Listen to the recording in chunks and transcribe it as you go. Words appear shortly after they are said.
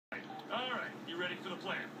ready for the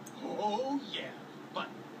plan? Oh, yeah. But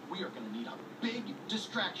we are going to need a big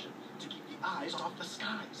distraction to keep the eyes off the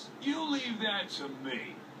skies. You leave that to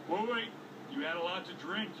me. Well, wait. You had a lot to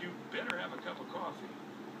drink. You better have a cup of coffee.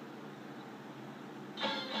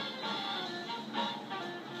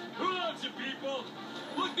 Who loves it, people?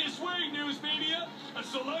 Look this way, news media. A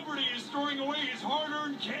celebrity is throwing away his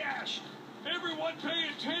hard-earned cash. Everyone pay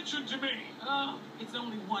attention to me. Oh, it's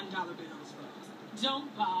only $1 bills, folks.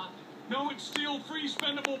 Don't bother. No, it's still free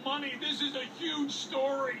spendable money. This is a huge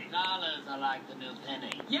story. Dollars are like the new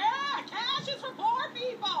penny. Yeah, cash is for poor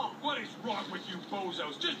people. What is wrong with you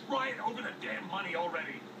bozos? Just riot over the damn money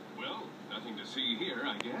already. Well, nothing to see here,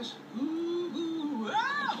 I guess. Ooh,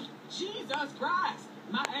 oh, Jesus Christ,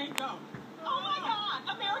 my ankle. Oh my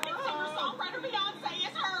God, American singer-songwriter Beyonce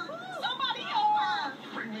is hurt. Somebody help her.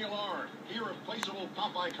 Bring the alarm. Irreplaceable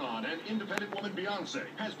pop icon and independent woman Beyonce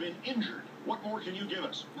has been injured. What more can you give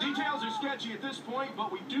us? Details are sketchy at this point,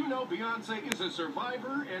 but we do know Beyonce is a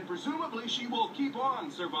survivor, and presumably she will keep on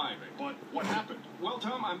surviving. But what happened? Well,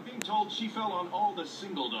 Tom, I'm being told she fell on all the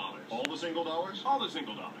single dollars. All the single dollars? All the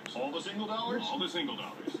single dollars. All the single dollars? All the single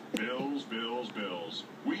dollars. Bills, bills, bills.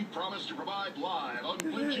 We promise to provide live,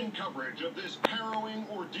 unflinching coverage of this harrowing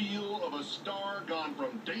ordeal of a star gone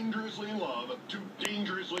from dangerously in love to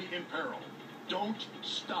dangerously in peril. Don't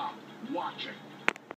stop watching.